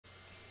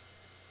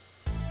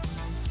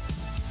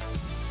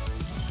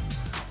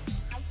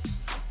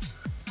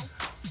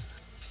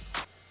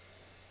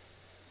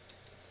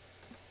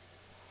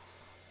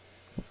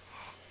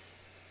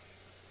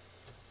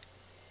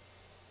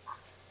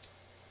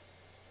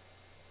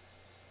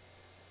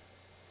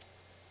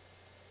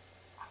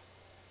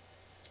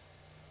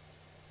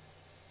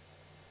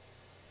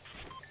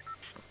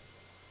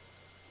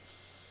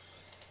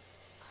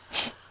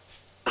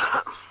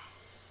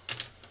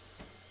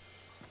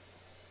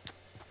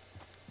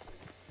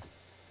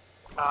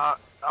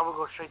I will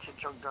go straight to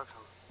Junk Junction.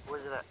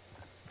 Where's it at?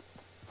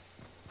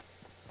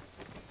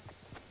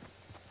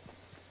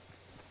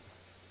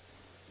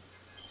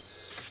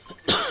 You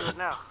can do it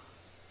now.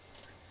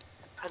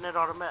 Pin it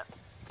on the map.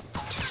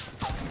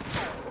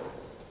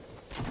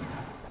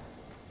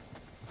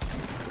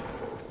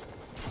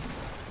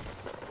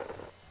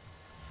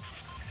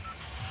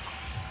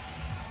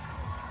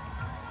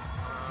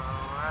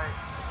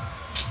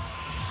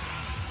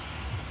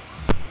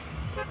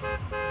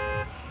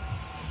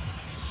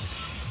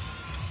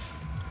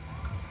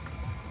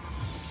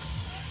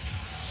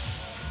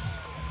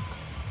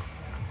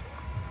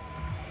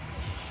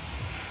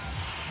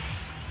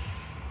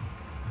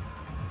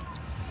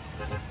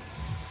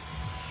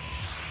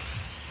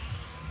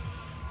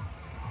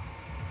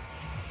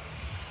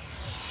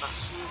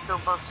 Pasito,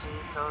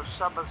 pasito,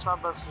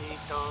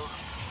 sabasito.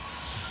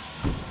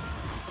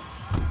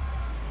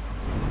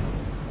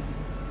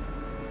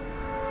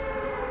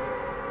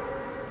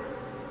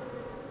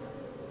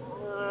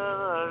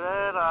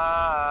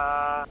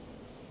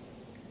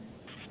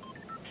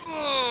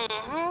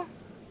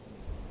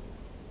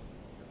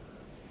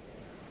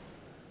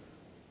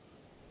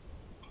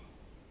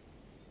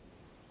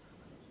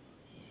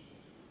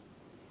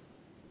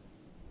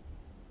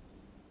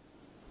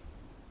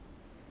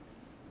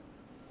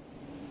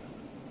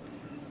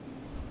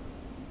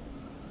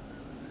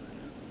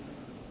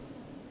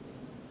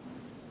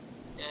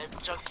 Yeah,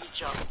 junkie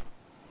jump.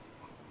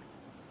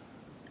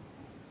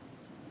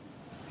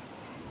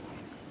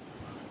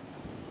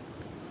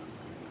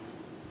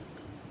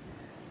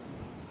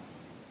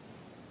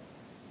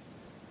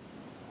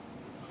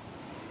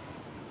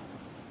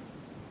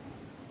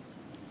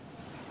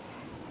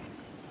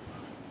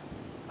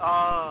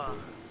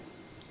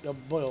 Yo,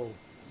 boy,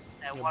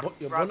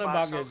 your boy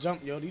about to get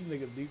jumped, yo. These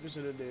niggas deep as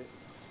shit in there.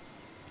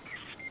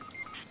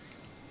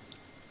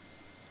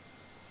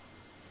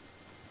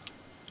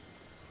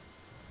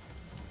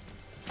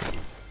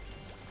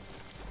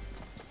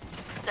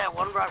 That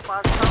one rock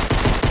by the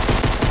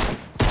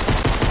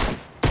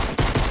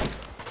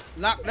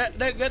Knock that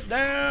nigga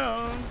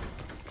down.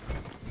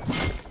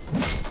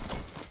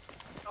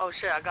 Oh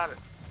shit, I got it.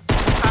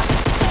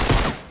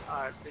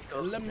 Alright, let's go.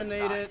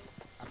 Eliminated.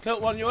 I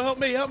killed one. Yo, help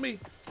me, help me.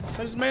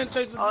 This man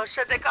chasing me. Oh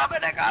shit, they coming.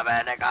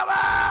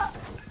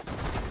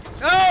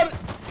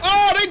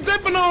 Oh, they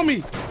dipping on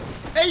me.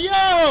 Hey,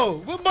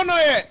 yo, where Bono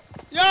at?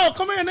 Yo,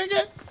 come here,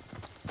 nigga.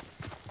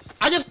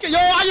 I just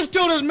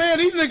killed this man.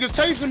 These niggas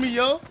chasing me,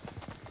 yo.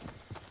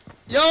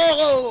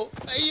 Yo,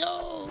 hey,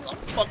 yo.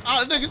 Fuck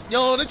out, niggas.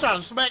 Yo, they trying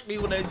to smack me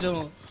with that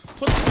joint.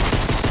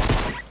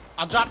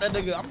 I dropped that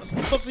nigga. I'm a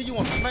pussy. You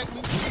want to smack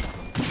me?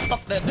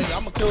 Fuck that nigga.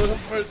 I'ma kill him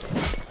first.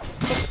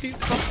 Fuck you too.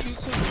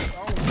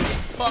 I don't give a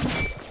fuck.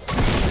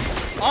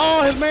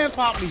 Oh, his man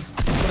popped me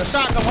with a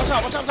shotgun. Watch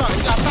out. He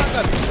got a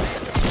shotgun.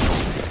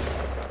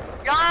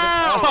 Yo,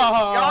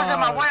 was in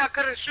my way. I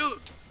couldn't shoot.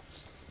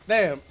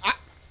 Damn.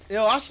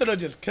 I should have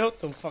just killed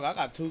him. Fuck, I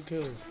got 2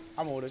 kills.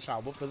 I'm over there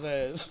trying to whoop his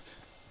ass.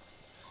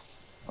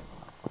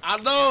 I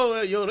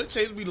know, yo, they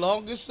chased me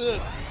long as shit.